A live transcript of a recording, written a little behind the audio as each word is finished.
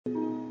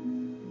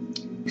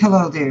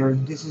Hello there,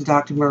 this is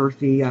Dr.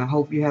 Murphy. I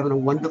hope you're having a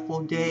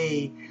wonderful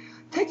day.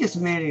 Take this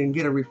minute and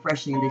get a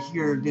refreshing to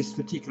hear this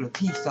particular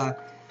piece.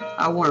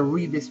 I want to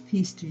read this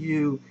piece to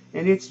you,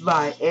 and it's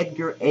by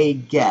Edgar A.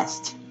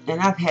 Guest.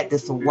 And I've had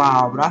this a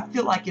while, but I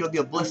feel like it'll be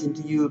a blessing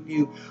to you if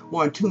you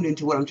want to tune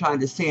into what I'm trying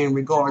to say in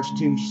regards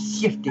to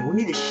shifting.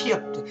 We need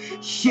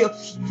to shift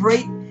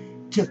straight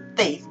to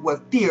faith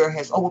where fear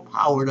has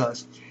overpowered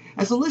us.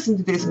 And so listen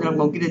to this, and then I'm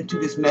going to get into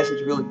this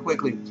message really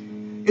quickly.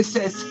 It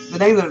says, the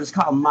name of it is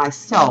called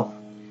Myself.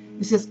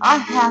 It says, I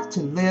have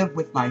to live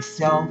with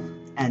myself,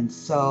 and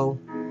so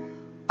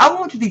I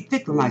want to be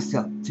fit for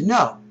myself, to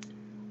know.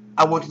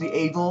 I want to be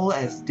able,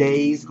 as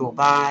days go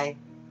by,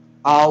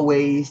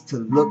 always to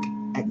look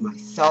at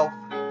myself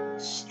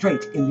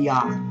straight in the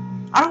eye.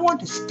 I don't want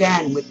to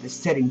stand with the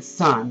setting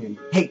sun and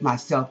hate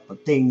myself for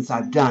things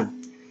I've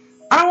done.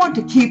 I don't want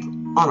to keep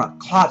on a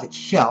closet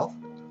shelf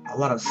a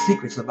lot of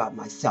secrets about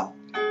myself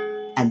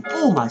and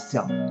fool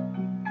myself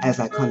as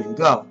I come and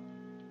go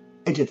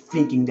into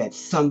thinking that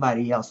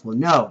somebody else will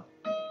know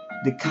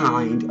the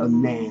kind of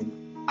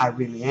man I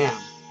really am.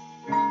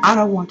 I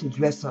don't want to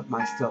dress up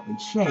myself in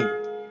shame.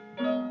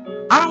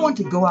 I don't want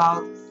to go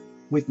out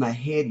with my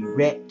head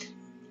erect.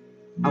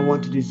 I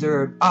want to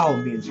deserve all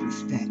men's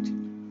respect.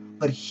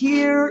 But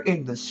here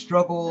in the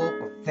struggle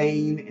for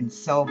fame and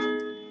self,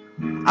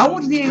 I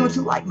want to be able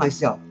to like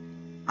myself.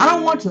 I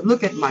don't want to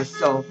look at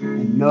myself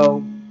and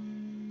know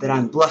that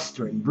I'm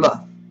blustering,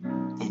 bluff,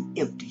 and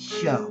empty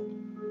show.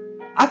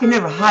 I can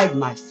never hide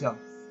myself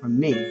from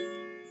me.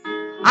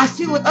 I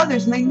see what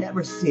others may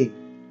never see.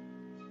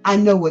 I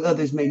know what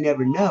others may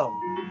never know.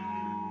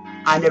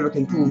 I never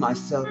can fool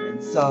myself,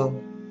 and so,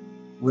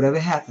 whatever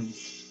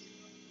happens,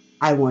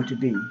 I want to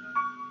be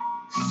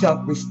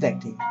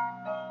self-respecting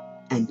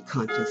and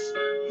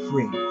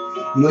conscience-free.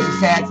 You know, it's a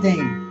sad thing.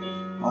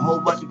 A whole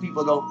bunch of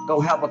people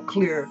don't have a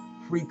clear,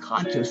 free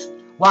conscience.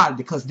 Why?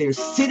 Because they're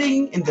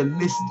sitting in the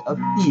midst of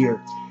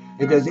fear.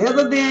 If there's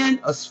ever been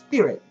a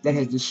spirit that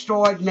has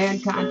destroyed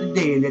mankind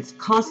today and it's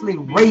constantly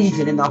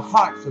raging in the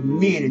hearts of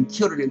men and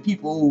children and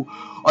people who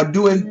are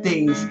doing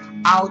things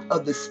out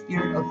of the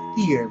spirit of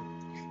fear,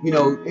 you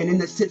know, and in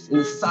the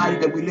society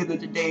that we live in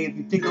today, if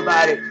you think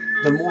about it,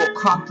 the more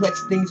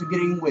complex things are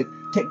getting with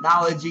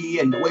technology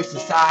and the way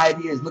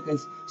society is looking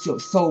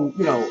so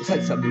you know,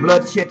 such a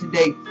bloodshed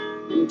today.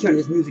 Let me turn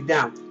this music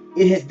down.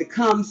 It has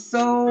become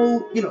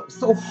so, you know,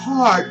 so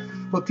hard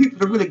for people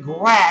to really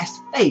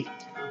grasp faith.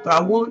 But I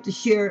want to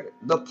share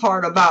the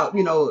part about,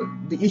 you know,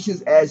 the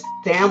issues as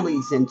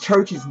families and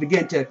churches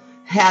begin to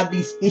have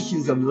these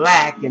issues of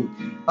lack and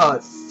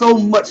so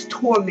much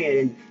torment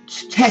and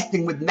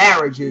testing with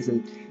marriages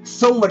and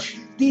so much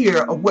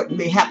fear of what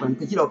may happen.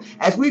 Because, you know,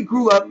 as we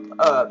grew up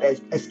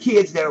as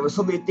kids, there were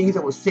so many things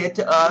that were said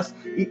to us,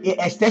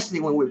 especially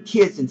when we were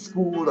kids in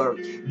school or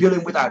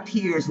dealing with our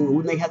peers, when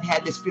we may have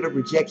had this fear of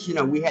rejection,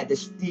 or we had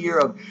this fear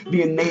of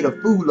being made a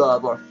fool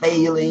of, or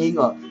failing,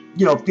 or,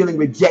 you know, feeling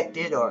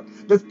rejected, or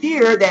the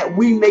fear that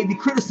we may be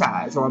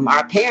criticized, or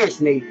our parents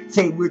may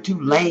say we're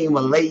too lame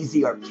or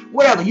lazy or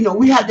whatever. You know,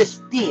 we had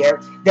this fear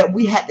that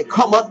we had to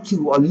come up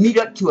to or meet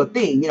up to a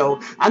thing. You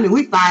know, I mean,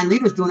 we find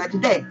leaders doing that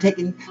today,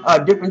 taking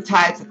different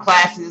types of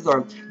classes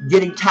or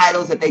getting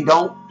titles that they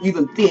don't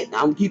even fit. I'm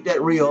gonna keep that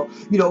real.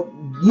 You know,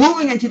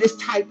 moving into this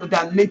type of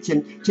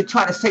dimension to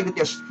try to say that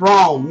they're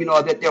strong, you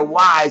know, that they're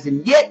wise,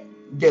 and yet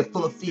they're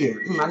full of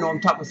fear. I know I'm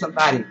talking to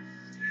somebody.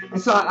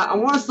 And so I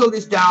want to slow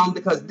this down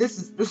because this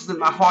is in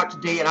my heart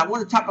today, and I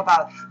want to talk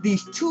about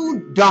these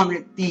two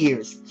dominant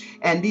fears.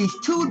 And these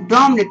two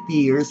dominant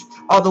fears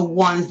are the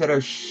ones that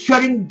are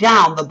shutting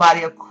down the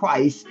body of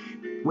Christ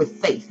with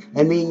faith.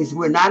 That means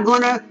we're not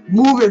going to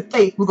move in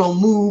faith, we're going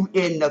to move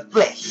in the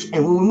flesh.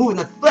 And when we move in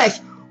the flesh,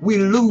 we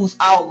lose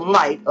our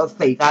light of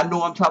faith. I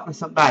know I'm talking to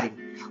somebody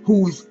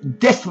who's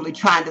desperately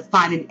trying to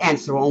find an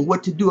answer on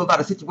what to do about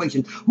a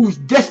situation, who's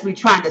desperately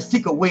trying to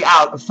seek a way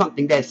out of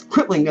something that's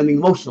crippling them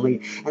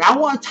emotionally. And I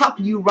want to talk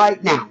to you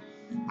right now.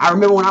 I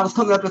remember when I was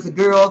coming up as a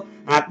girl,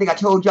 and I think I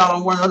told y'all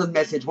on one other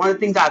message, one of the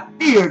things I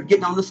feared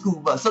getting on the school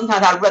bus.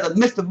 Sometimes I'd rather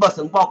miss the bus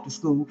and walk to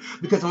school,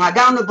 because when I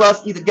got on the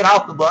bus, either get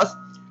off the bus,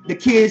 the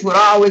kids would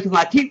always, because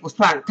my teeth was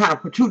trying to kind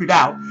of protruded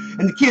out,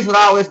 and the kids would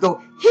always go,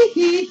 hee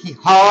hee hee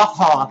ha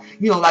ha,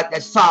 you know, like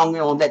that song, you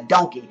know, on that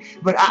donkey.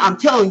 But I'm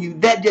telling you,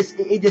 that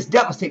it just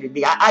devastated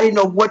me. I didn't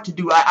know what to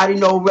do. I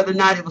didn't know whether or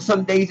not it was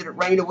some days that it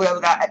rained or whatever,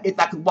 if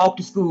I could walk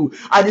to school.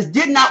 I just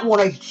did not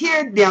want to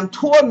hear them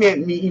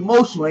torment me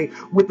emotionally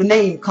with the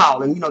name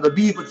calling, you know, the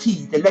beaver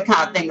teeth and that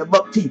kind of thing, the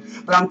buck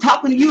teeth. But I'm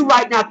talking to you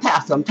right now,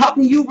 Pastor. I'm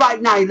talking to you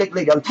right now, elect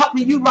lady. I'm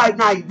talking to you right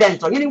now,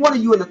 evangelist, or any one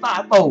of you in the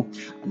fivefold.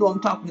 I know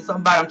I'm talking to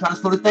somebody. I'm trying to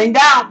slow this thing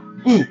down.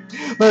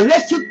 But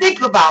let's you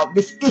think about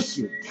this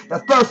issue.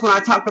 The first one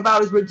I talked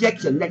about is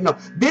rejection. You know,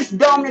 this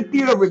dominant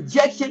fear of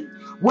rejection,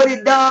 what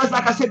it does,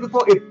 like I said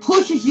before, it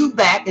pushes you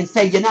back and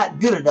say you're not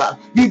good enough.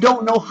 You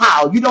don't know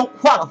how. You don't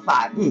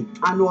qualify.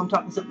 I know I'm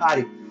talking to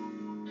somebody.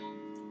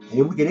 And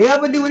if we can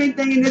ever do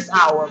anything in this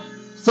hour,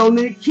 so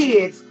many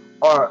kids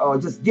or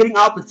just getting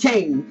off the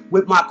chain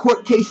with my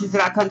court cases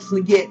that I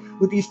constantly get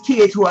with these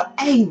kids who are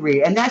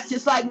angry. And that's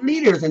just like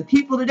leaders and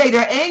people today.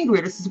 They're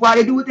angry. This is why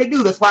they do what they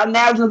do. That's why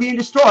marriages are being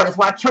destroyed. That's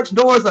why church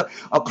doors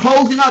are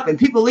closing up and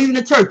people leaving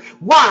the church.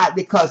 Why?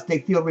 Because they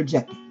feel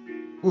rejected.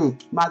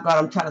 My God,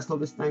 I'm trying to slow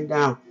this thing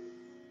down.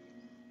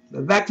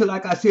 But back to,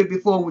 like I said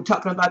before, we're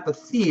talking about the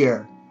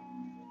fear.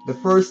 The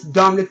first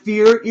dominant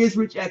fear is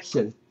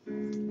rejection.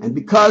 And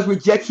because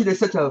rejection is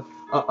such a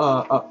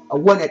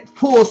one that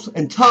pulls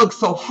and tugs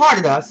so hard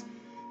at us,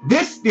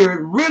 this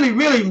spirit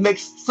really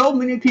makes so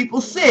many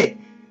people sick.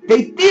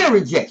 They fear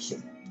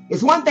rejection.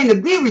 It's one thing to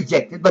be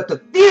rejected, but to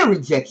fear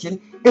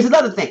rejection is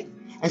another thing.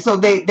 And so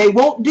they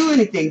won't do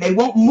anything. They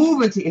won't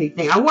move into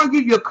anything. I want to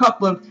give you a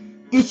couple of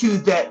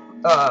issues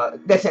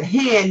that's at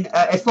hand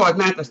as far as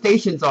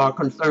manifestations are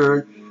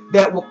concerned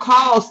that will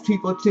cause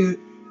people to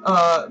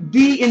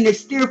be in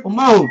this fearful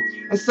mode.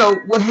 And so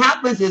what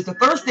happens is the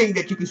first thing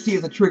that you can see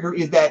as a trigger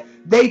is that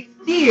they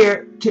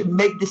fear to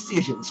make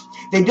decisions.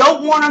 They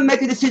don't want to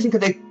make a decision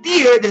because they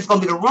fear that it's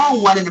going to be the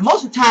wrong one. And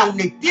most of the time when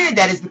they fear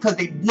that is because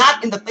they're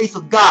not in the face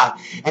of God.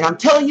 And I'm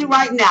telling you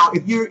right now,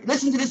 if you're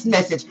listening to this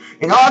message,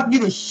 in order for you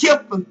to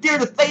shift from fear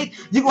to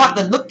faith, you're going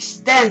to have to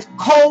stand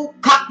cold,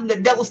 cocked in the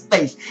devil's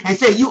face and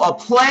say, you are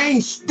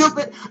plain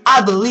stupid.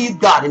 I believe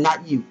God and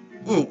not you.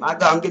 My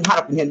God, I'm getting hot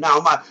up in here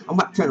now. I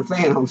might turn the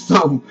fan on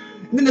something.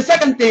 And then the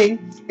second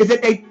thing is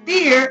that they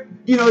fear,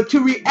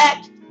 to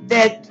react.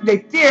 That they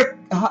fear.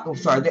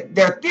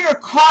 Their fear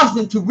causes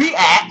them to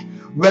react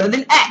rather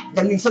than act.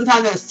 That means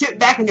sometimes they'll sit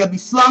back and they'll be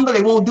slumber.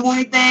 They won't do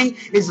anything.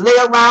 Just lay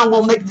around,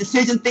 won't make a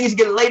decision. Things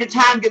get later.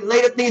 Time get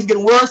later. Things get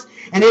worse,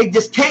 and they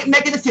just can't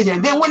make a decision.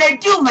 And then when they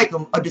do make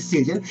a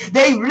decision,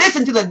 they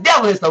listen to the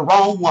devil. It's the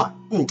wrong one.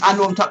 I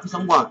know I'm talking to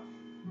someone.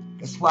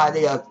 That's why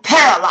they are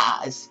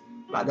paralyzed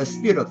by the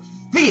spirit of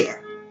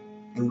fear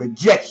and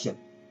rejection.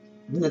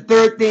 And the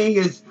third thing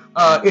is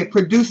it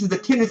produces the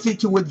tendency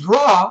to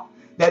withdraw.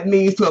 That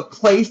means to a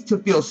place to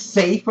feel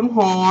safe from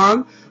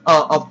harm,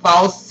 a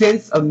false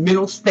sense of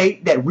mental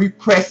state that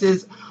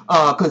represses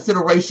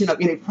consideration of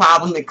any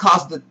problem that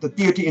causes the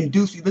fear to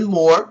induce even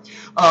more,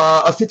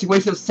 a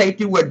situation of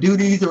safety where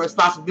duties and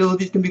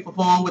responsibilities can be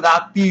performed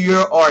without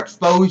fear or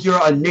exposure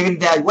or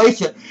negative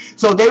evaluation.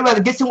 So they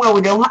rather get somewhere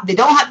where they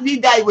don't have to be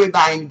evaluated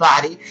by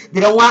anybody. They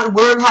don't want to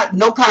worry about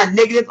no kind of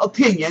negative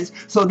opinions.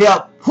 So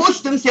they'll push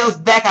themselves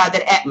back out of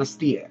that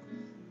atmosphere.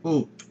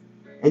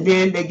 And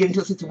then they get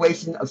into a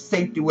situation of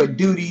safety where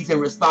duties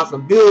and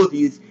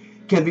responsibilities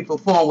can be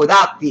performed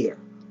without fear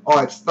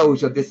or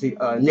exposure of this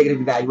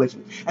negative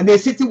evaluation. And then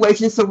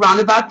situations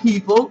surrounded by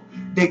people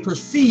they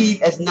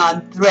perceive as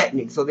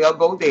non-threatening. So they'll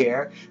go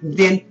there.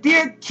 Then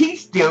fear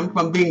keeps them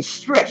from being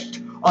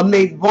stretched or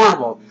made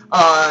vulnerable.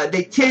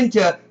 They tend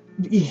to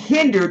be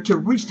hindered to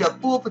reach their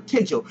full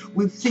potential.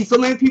 We see so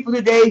many people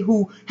today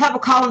who have a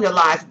call in their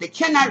lives, they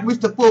cannot reach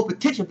the full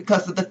potential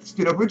because of the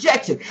fear of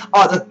rejection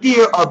or the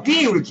fear of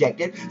being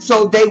rejected.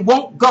 So they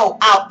won't go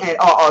out and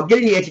or get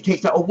any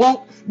education or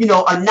won't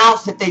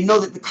announce that they know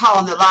that the call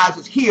in their lives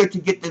is here to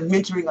get the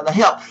mentoring or the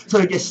help. So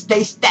they just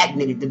stay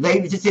stagnated. The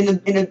baby's just in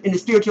the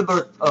spiritual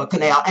birth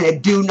canal, and they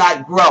do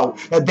not grow.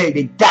 The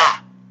baby die.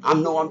 I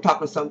know I'm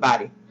talking to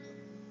somebody.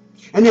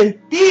 And then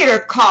fear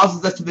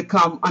causes us to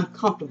become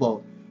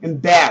uncomfortable,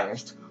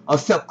 embarrassed, or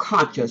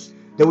self-conscious,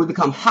 that we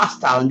become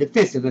hostile and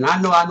defensive. And I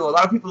know a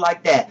lot of people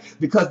like that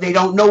because they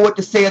don't know what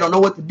to say, don't know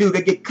what to do.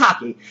 They get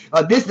cocky.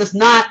 This does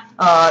not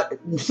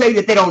say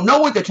that they don't know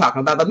what they're talking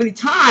about, but many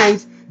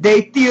times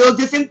they feel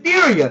just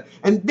inferior.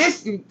 And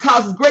this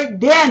causes great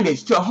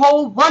damage to a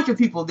whole bunch of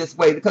people this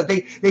way because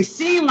they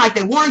seem like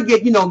they want to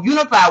get,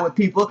 unified with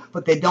people,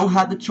 but they don't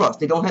have the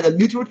trust. They don't have the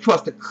mutual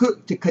trust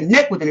to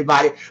connect with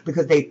anybody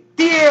because they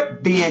fear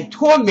being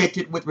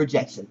tormented with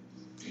rejection.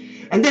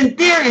 And then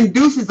fear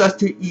induces us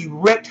to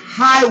erect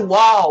high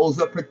walls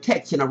of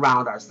protection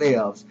around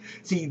ourselves.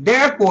 See,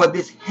 therefore,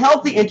 this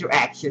healthy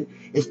interaction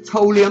is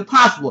totally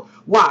impossible.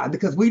 Why?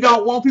 Because we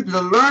don't want people to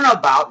learn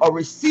about or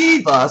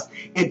receive us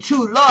in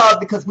true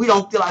love because we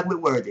don't feel like we're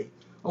worthy.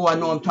 Oh, I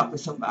know I'm talking to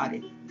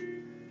somebody.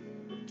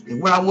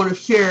 And what I want to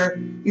share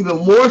even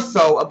more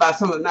so about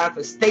some of the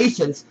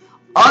manifestations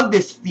of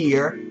this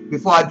fear,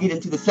 before I get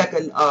into the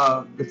second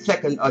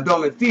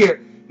dormant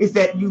fear, is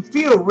that you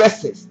feel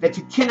restless, that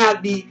you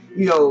cannot be,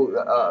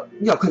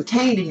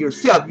 contained in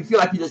yourself. You feel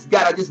like you just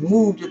gotta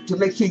move to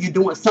make sure you're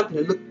doing something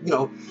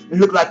to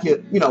look like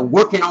you're,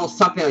 working on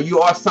something or you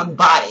are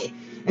somebody.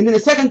 And then the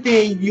second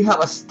thing, you have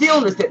a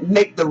stillness that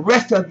make the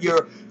rest of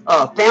your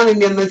family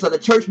members or the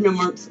church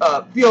members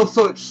feel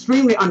so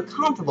extremely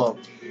uncomfortable.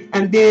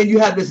 And then you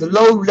have this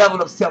low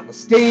level of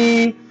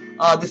self-esteem.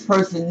 This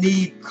person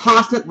needs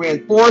constant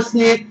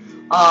reinforcement.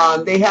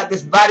 They have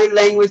this body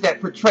language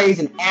that portrays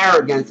an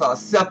arrogance or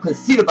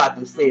self-conceit about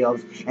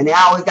themselves, and they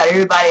always got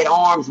everybody at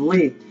arm's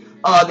length.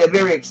 They're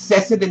very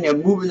excessive in their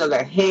movement of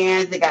their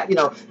hands. They got,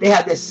 they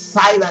have this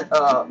silent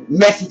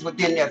message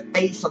within their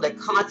face or their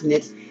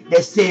countenance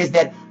that says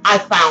that I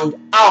found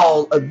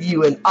all of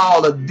you and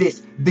all of this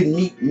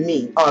beneath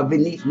me or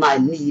beneath my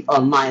need or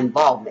my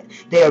involvement.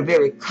 They are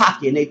very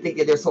cocky and they think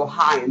that they're so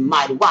high and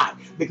mighty. Why?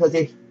 Because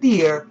they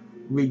fear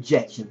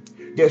rejection.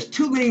 There's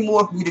too many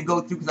more for me to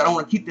go through because I don't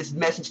want to keep this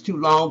message too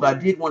long, but I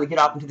did want to get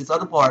off into this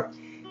other part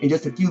in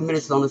just a few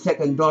minutes on the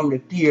second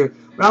dormant fear.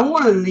 But I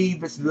want to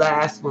leave this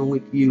last one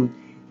with you.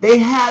 They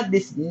have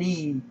this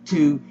need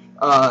to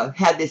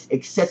have this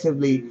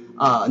excessively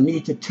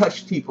need to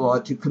touch people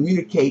or to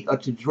communicate or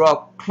to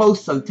draw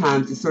close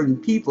sometimes to certain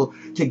people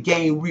to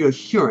gain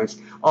reassurance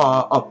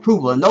or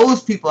approval. And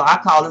those people, I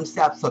call them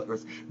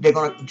sapsuckers. They're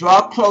going to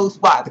draw close.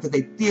 Why? Because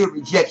they fear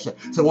rejection.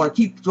 So they want to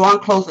keep drawing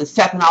close and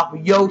sapping off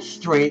of your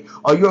strength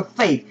or your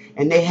faith,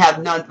 and they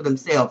have none for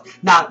themselves.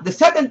 Now, the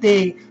second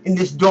thing in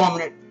this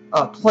dormant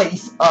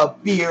place of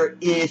fear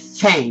is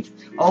change.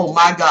 Oh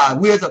my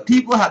God, we as a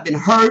people have been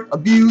hurt,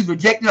 abused,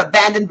 rejected,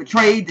 abandoned,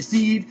 betrayed,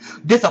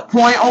 deceived,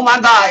 disappointed. Oh my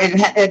God,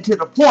 and to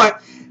the point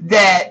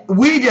that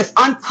we just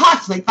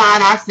unconsciously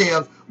find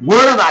ourselves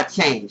worried about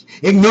change,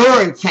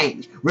 ignoring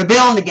change,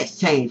 rebelling against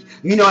change.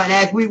 And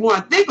as we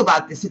want to think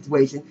about this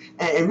situation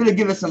and really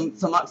give us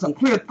some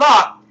clear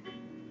thought,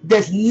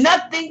 there's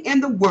nothing in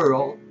the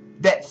world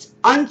that's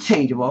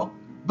unchangeable.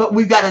 But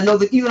we've got to know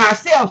that even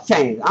ourselves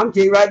change. I'm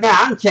telling you right now,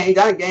 I'm changed.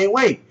 I gained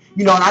weight.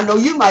 And I know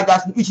you might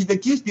got some issues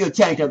that you still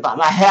changing about.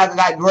 My hair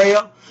got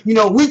grayer.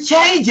 We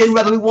changing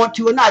whether we want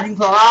to or not. You can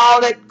put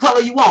all that color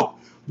you want.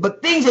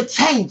 But things are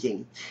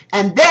changing.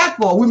 And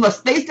therefore, we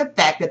must face the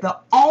fact that the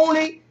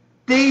only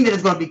thing that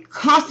is going to be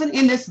constant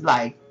in this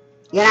life,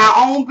 in our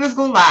own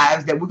physical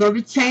lives, that we're going to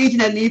be changing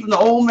that need from the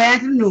old man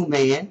to the new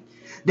man,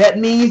 that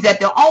means that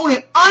the only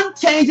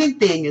unchanging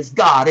thing is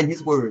God and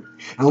His Word.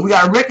 And we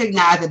got to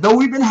recognize that though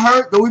we've been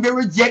hurt, though we've been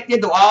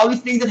rejected, though all these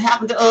things that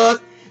happened to us,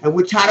 and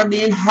we're tired of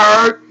being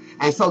hurt,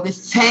 and so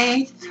this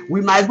change,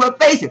 we might as well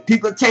face it.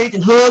 People are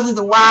changing husbands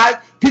and wives.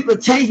 People are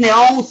changing their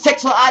own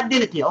sexual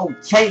identity. Oh,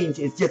 change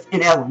is just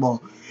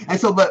inevitable. And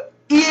so, but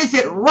is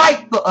it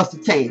right for us to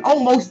change?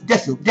 Oh, most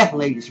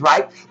definitely it's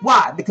right.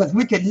 Why? Because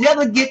we can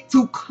never get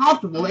too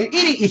comfortable in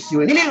any issue,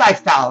 in any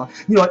lifestyle,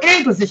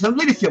 any position of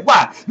leadership.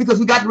 Why? Because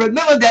we got to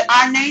remember that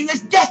our name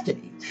is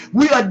destiny.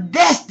 We are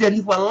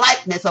destined for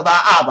likeness of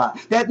our Abba.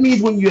 That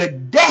means when you're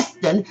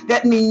destined,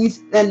 that means,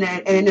 and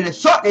in the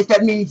shortness,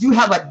 that means you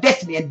have a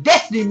destiny. And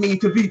destiny means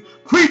to be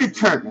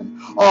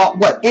predetermined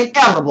or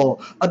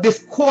inevitable, of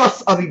this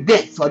course of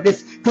events, or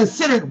this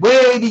considered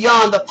way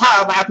beyond the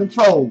power of our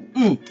control.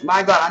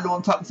 My God, I know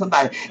I'm talking to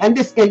somebody. And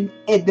this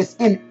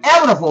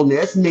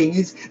inevitableness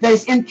means that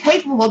it's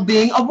incapable of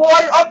being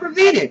avoided or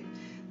prevented.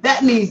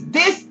 That means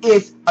this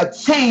is a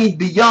change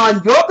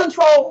beyond your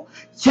control,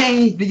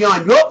 change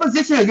beyond your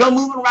position or your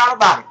movement around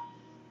about it.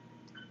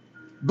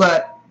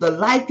 But the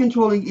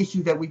life-controlling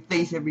issues that we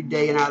face every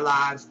day in our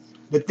lives,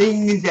 the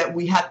things that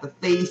we have to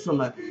face from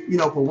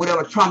for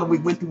whatever trauma we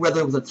went through, whether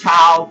it was a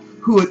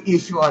childhood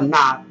issue or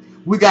not,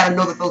 we got to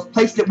know that those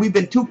places that we've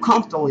been too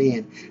comfortable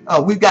in,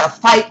 we've got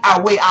to fight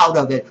our way out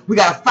of it. We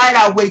got to fight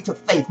our way to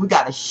faith. We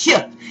got to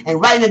shift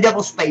and right in the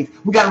devil's face.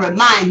 We got to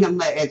remind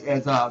him,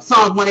 as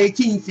Psalms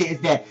 118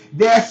 says, that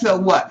there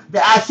shall what?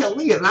 That I shall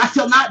live and I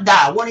shall not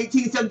die.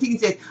 118:17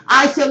 says,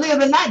 I shall live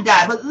and not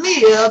die, but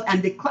live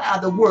and declare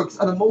the works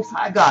of the Most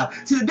High God.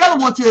 So the devil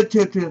wants you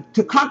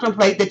to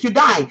contemplate that you're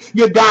dying.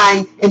 You're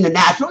dying in the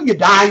natural. You're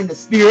dying in the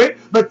spirit.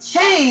 But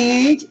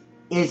change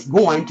is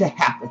going to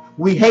happen.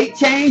 We hate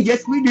change.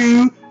 Yes, we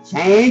do.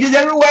 Change is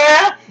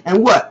everywhere.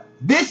 And what?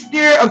 This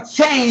fear of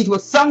change will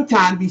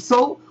sometimes be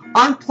so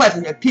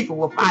unpleasant that people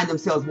will find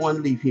themselves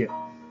wanting to leave here.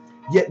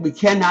 Yet we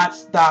cannot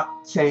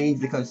stop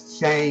change because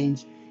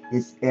change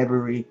is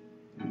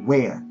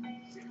everywhere.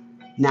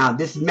 Now,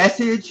 this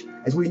message,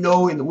 as we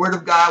know in the Word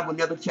of God, will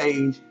never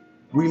change.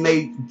 We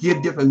may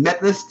give different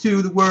methods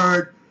to the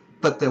Word,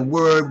 but the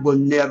Word will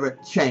never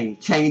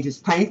change. Change is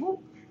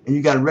painful, and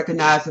you got to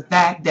recognize the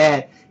fact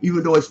that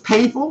even though it's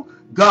painful,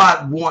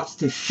 God wants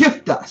to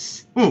shift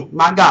us.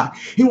 My God.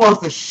 He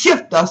wants to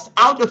shift us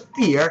out of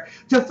fear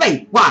to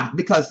faith. Why?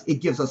 Because it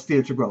gives us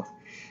spiritual growth.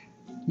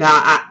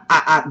 Now,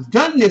 I've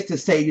done this to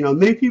say,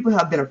 many people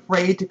have been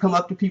afraid to come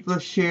up to people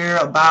and share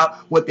about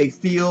what they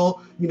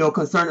feel,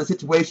 concerning the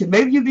situation.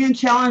 Maybe you're being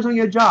challenged on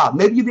your job.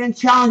 Maybe you're being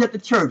challenged at the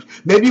church.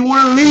 Maybe you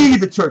want to leave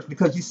the church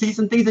because you see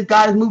some things that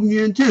God is moving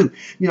you into,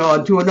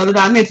 into another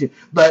dimension.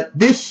 But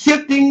this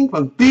shifting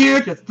from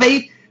fear to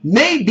faith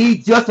may be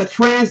just a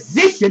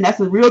transition. That's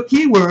a real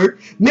key word.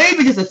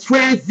 Maybe just a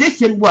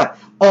transition, what?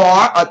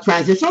 Or a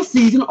transitional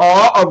season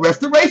or a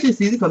restoration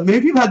season, because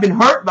many people have been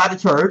hurt by the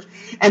church.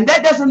 And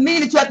that doesn't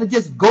mean that you have to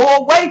just go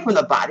away from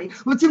the body,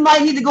 but you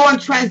might need to go and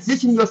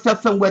transition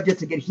yourself somewhere just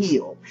to get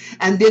healed.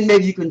 And then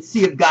maybe you can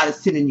see if God is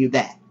sending you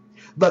that.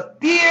 But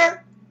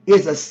fear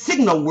is a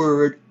signal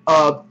word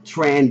of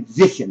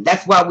transition.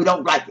 That's why we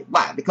don't like it.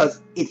 Why?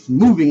 Because it's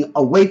moving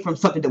away from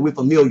something that we're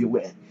familiar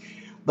with.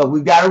 But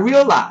we've got to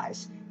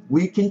realize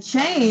We can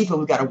change, but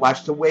we got to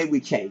watch the way we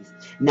change.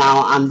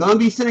 Now, I'm going to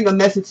be sending a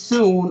message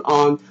soon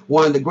on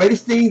one of the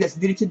greatest things that's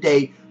needed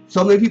today.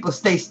 So many people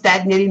stay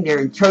stagnating. They're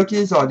in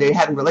churches or they're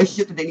having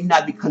relationships that they need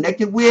not be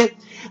connected with,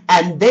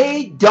 and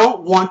they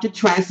don't want to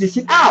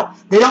transition out.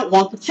 They don't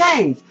want to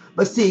change.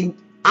 But see,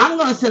 I'm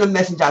going to send a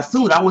message out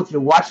soon. I want you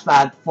to watch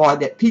for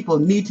that. People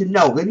need to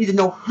know. They need to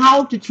know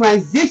how to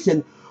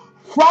transition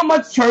from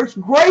a church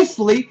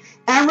gracefully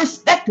and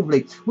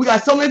respectively. We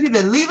got so many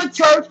people that leave a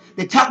church,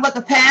 they talk about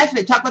the pastor,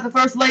 they talk about the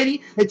first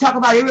lady, they talk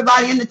about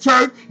everybody in the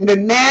church, and they're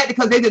mad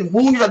because they've been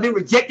wounded or been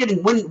rejected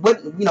and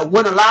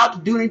weren't allowed to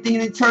do anything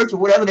in the church or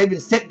whatever. They've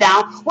been set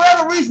down,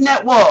 whatever reason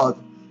that was.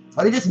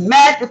 Or they're just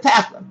mad at the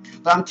pastor.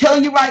 But I'm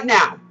telling you right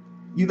now,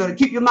 you better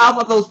keep your mouth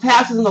off those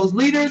pastors and those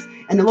leaders.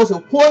 And the most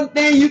important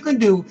thing you can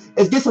do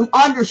is get some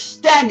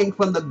understanding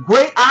from the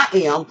great I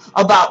Am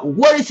about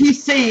what is he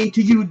saying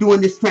to you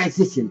during this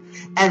transition.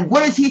 And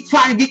what is he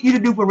trying to get you to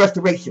do for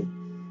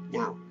restoration.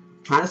 Now,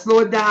 trying to slow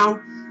it down.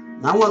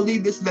 And I want to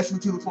leave this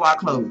message to you before I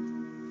close.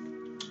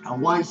 I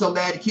want so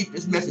bad to keep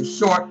this message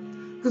short.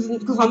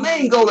 Because my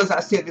main goal, as I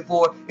said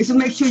before, is to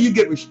make sure you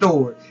get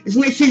restored. Is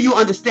to make sure you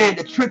understand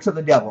the tricks of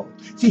the devil.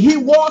 See, he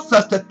wants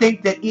us to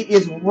think that it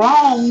is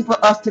wrong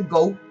for us to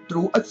go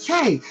through a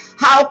change.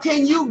 How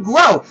can you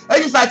grow?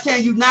 It's just like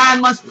saying you're 9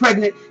 months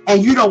pregnant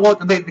and you don't want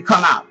the baby to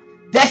come out.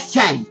 That's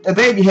change. The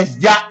baby has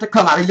got to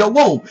come out of your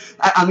womb.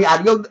 Out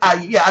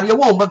of your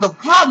womb. But the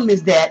problem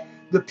is that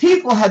the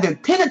people have been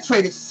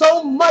penetrated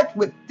so much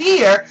with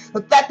fear,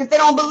 the fact that they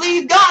don't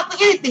believe God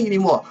for anything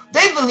anymore.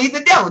 They believe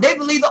the devil. They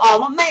believe the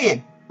arm of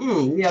man.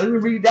 Let me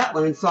read that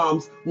one in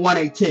Psalms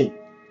 118.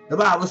 The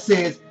Bible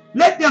says,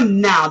 let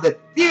them now that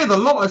fear the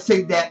Lord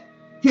say that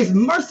his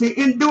mercy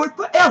endureth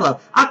forever.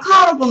 I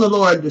called upon the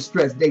Lord in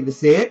distress, David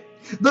said.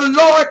 The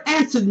Lord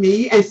answered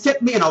me and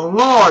set me in a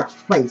large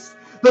place.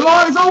 The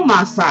Lord is on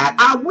my side.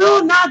 I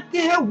will not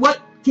fear. What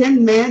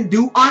can man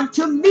do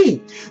unto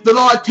me? The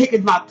Lord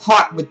taketh my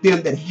part with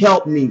them that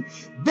help me.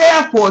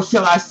 Therefore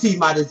shall I see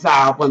my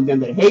desire upon them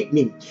that hate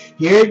me.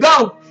 Here you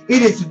go.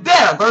 It is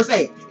better, verse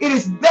 8, it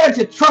is better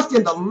to trust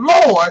in the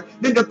Lord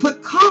than to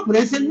put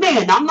confidence in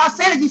man. Now, I'm not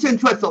saying that you shouldn't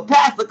trust your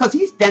pastor because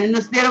he's standing in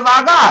the stead of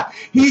our God.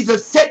 He's a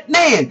set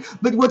man.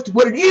 But what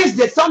it is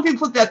that some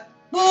people put their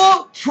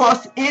full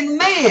trust in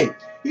man.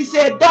 He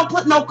said, don't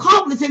put no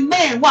confidence in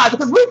man. Why?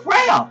 Because we're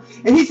frail.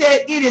 And he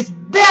said, it is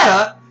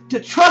better to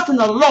trust in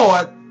the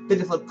Lord than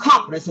to put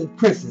confidence in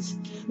princes.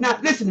 Now,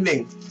 listen to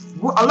me.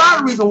 A lot of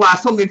the reason why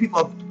so many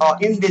people are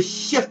in this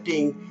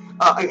shifting,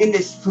 in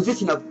this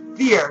position of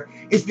fear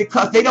is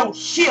because they don't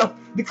shift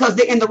because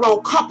they're in the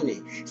wrong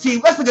company. See,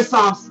 let's look at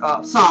Psalms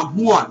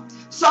 1.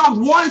 Psalms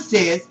 1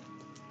 says,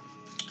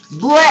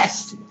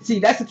 blessed, see,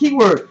 that's the key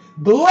word.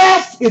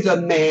 Blessed is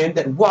a man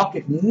that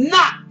walketh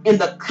not in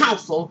the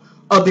counsel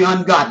of the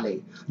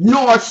ungodly,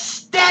 nor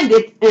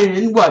standeth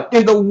in what?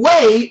 In the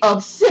way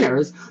of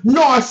sinners,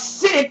 nor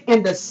sitteth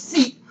in the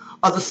seat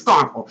of the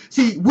scornful.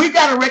 See, we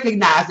got to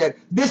recognize that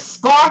this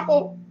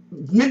scornful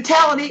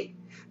mentality,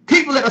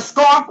 people that are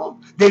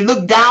scornful, they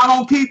look down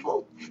on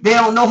people. They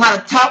don't know how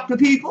to talk to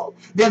people.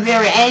 They're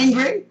very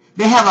angry.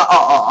 They have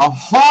a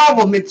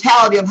horrible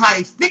mentality of how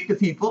they speak to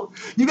people.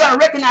 You got to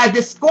recognize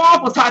this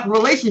scornful type of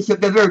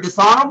relationship. They're very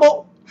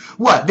dishonorable.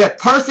 What? They're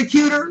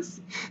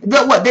persecutors.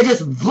 They're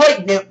just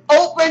blatant. They're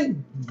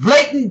open,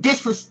 blatant,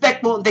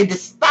 disrespectful. They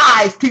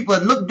despise people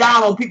and look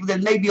down on people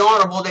that may be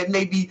honorable, that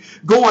may be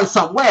going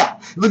somewhere.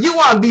 But you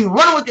want to be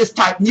running with this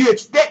type, and you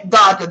expect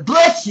God to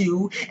bless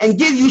you and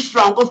give you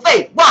stronger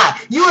faith. Why?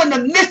 You're in the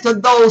midst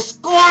of those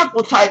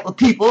scornful type of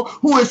people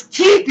who is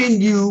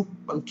keeping you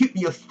from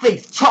keeping your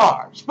faith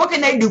charged. What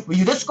can they do for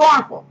you? They're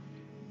scornful.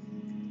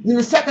 And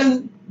the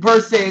second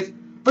verse says,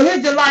 for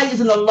his delight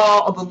is in the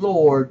law of the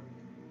Lord,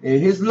 and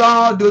his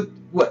law doeth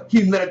what?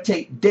 He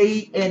meditate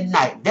day and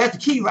night. That's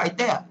the key right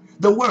there.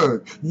 The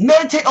word.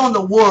 Meditate on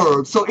the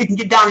word so it can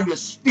get down in your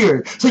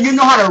spirit. So you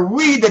know how to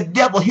read the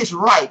devil his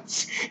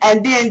rights.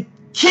 And then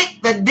kick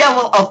the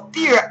devil of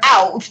fear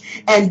out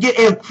and get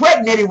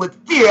impregnated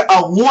with fear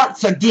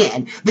once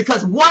again.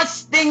 Because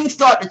once things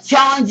start to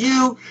challenge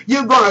you,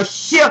 you're going to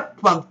shift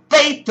from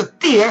faith to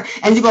fear,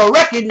 and you're going to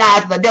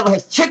recognize that the devil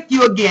has tricked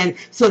you again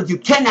so that you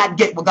cannot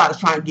get what God is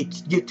trying to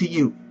get to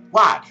you.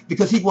 Why?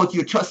 Because he wants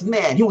you to trust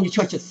man. He wants you to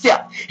trust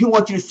yourself. He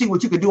wants you to see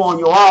what you can do on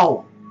your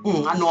own.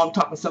 I know I'm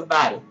talking to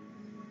somebody.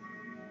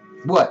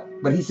 What?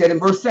 But he said in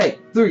verse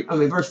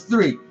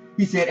 3,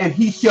 he said, and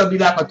he shall be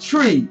like a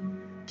tree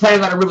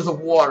planted by the rivers of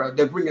water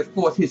that bringeth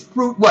forth his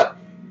fruit. What?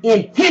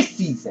 In his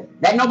season.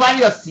 Not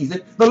nobody else's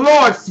season. The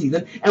Lord's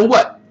season. And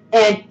what?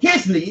 And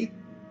his leaf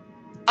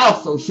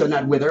also shall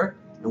not wither.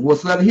 And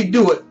whatsoever he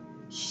doeth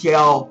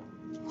shall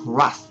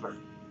prosper.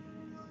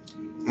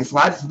 And so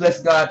I just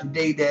bless God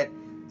today that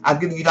I've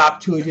given you the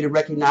opportunity to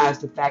recognize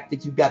the fact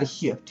that you've got to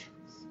shift.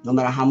 No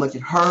matter how much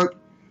it hurt,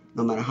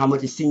 no matter how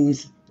much it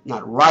seems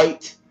not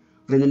right,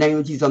 but in the name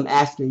of Jesus, I'm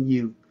asking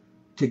you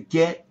to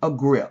get a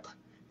grip.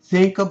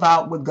 Think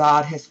about what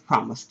God has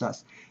promised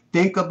us.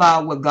 Think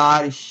about what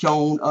God has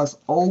shown us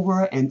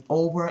over and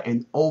over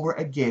and over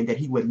again, that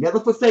he would never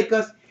forsake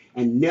us,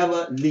 and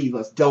never leave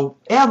us. Don't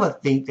ever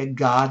think that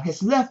God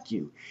has left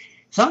you.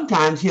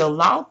 Sometimes he'll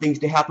allow things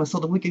to happen so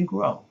that we can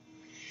grow.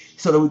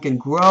 So that we can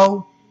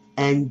grow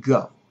and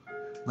go.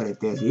 But if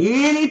there's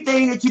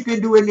anything that you can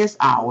do in this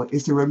hour,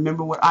 is to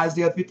remember what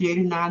Isaiah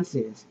 58:9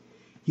 says.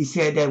 He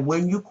said that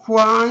when you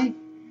cry,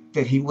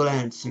 that he will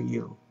answer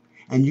you.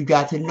 And you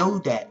got to know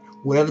that.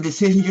 Whatever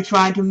decisions you're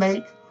trying to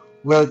make,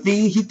 whatever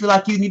things you feel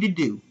like you need to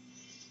do,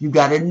 you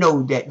got to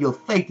know that your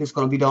faith is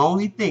going to be the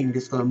only thing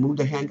that's going to move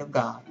the hand of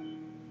God.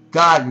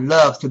 God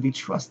loves to be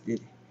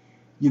trusted.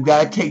 You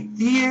got to take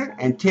fear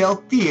and tell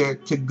fear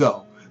to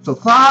go. So,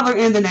 Father,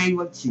 in the name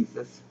of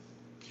Jesus,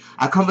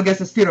 I come against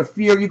the spirit of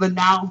fear even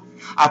now.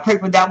 I pray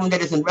for that one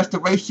that is in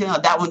restoration, or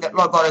that one that,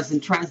 Lord God, is in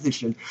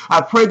transition.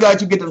 I pray, God,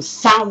 you give them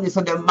soundness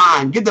of their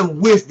mind, give them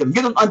wisdom,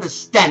 give them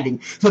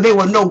understanding, so they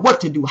will know what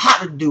to do,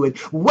 how to do it,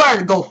 where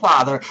to go,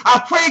 Father.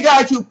 I pray,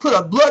 God, you put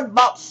a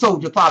blood-bought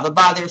soldier, Father,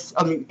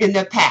 in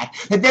their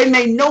path, that they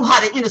may know how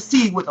to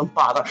intercede with them,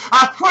 Father.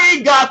 I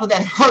pray, God, for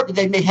that hurt that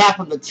they may have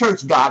from the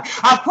church, God.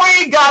 I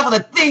pray, God, for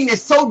the thing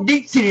that's so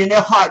deep-seated in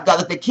their heart, God,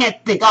 that they can't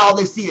think. All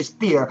they see is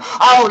fear.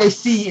 All they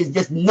see is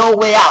just no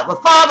way out.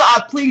 But Father,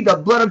 I plead the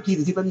blood of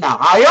Jesus even now.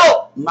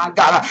 My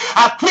God,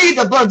 I plead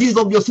the blood of Jesus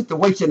over your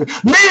situation.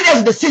 Maybe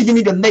there's a decision you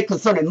need to make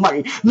concerning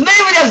money.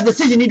 Maybe there's a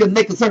decision you need to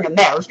make concerning your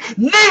marriage.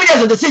 Maybe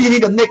there's a decision you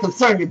need to make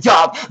concerning your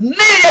job. Maybe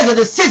there's a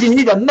decision you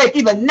need to make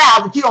even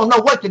now that you don't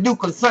know what to do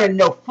concerning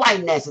your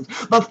finances.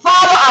 But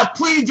Father, I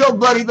plead your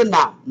blood even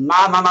now.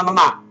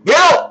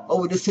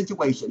 Over this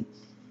situation.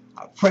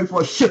 I pray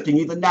for a shifting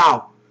even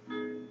now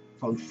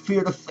from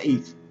fear to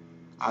faith.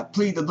 I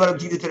plead the blood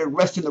of Jesus that it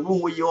rests in the room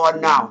where you are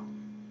now,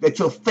 that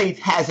your faith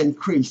has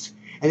increased,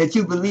 and that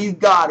you believe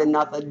God and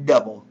not the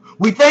devil.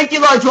 We thank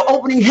you, Lord, you're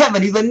opening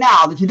heaven even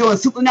now, that you're doing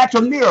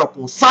supernatural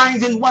miracles,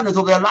 signs and wonders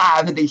over their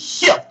lives, as they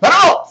shift,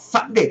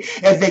 Sunday,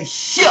 as they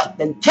shift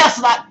and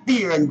cast out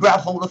fear and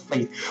grab hold of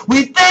faith.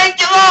 We thank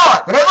you,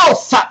 Lord,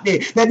 Sunday,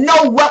 that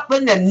no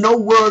weapon and no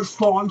words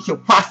formed shall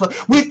prosper.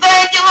 We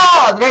thank you,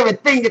 Lord, that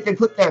everything that they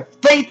put their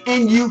faith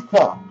in you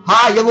for,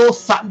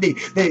 Sunday,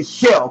 that it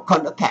shall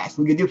come to pass.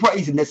 We give you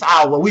praise in this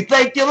hour. We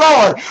thank you,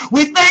 Lord.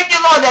 We thank you,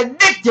 Lord, that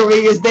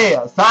victory is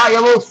theirs,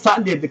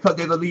 Sunday, because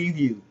they believe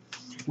you.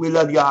 We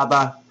love you,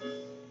 Abba,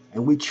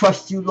 and we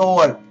trust you,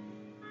 Lord,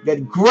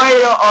 that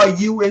greater are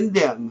you in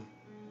them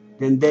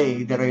than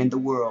they that are in the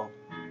world.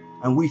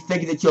 And we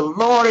thank you that you're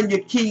Lord and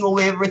you're King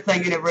over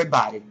everything and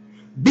everybody.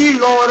 Be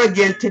Lord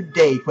again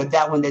today for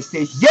that one that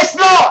says, yes,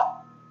 Lord,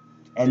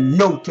 and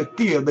no to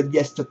fear, but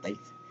yes to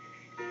faith.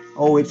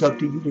 Oh, it's up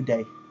to you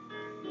today.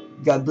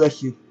 God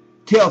bless you.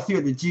 Tell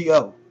fear to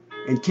go,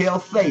 and tell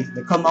faith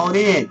to come on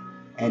in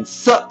and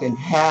suck and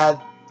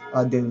have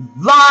a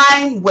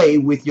divine way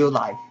with your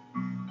life.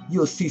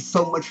 You'll see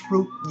so much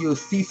fruit. You'll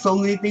see so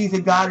many things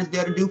that God is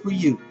there to do for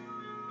you.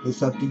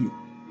 It's up to you.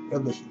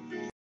 God bless you.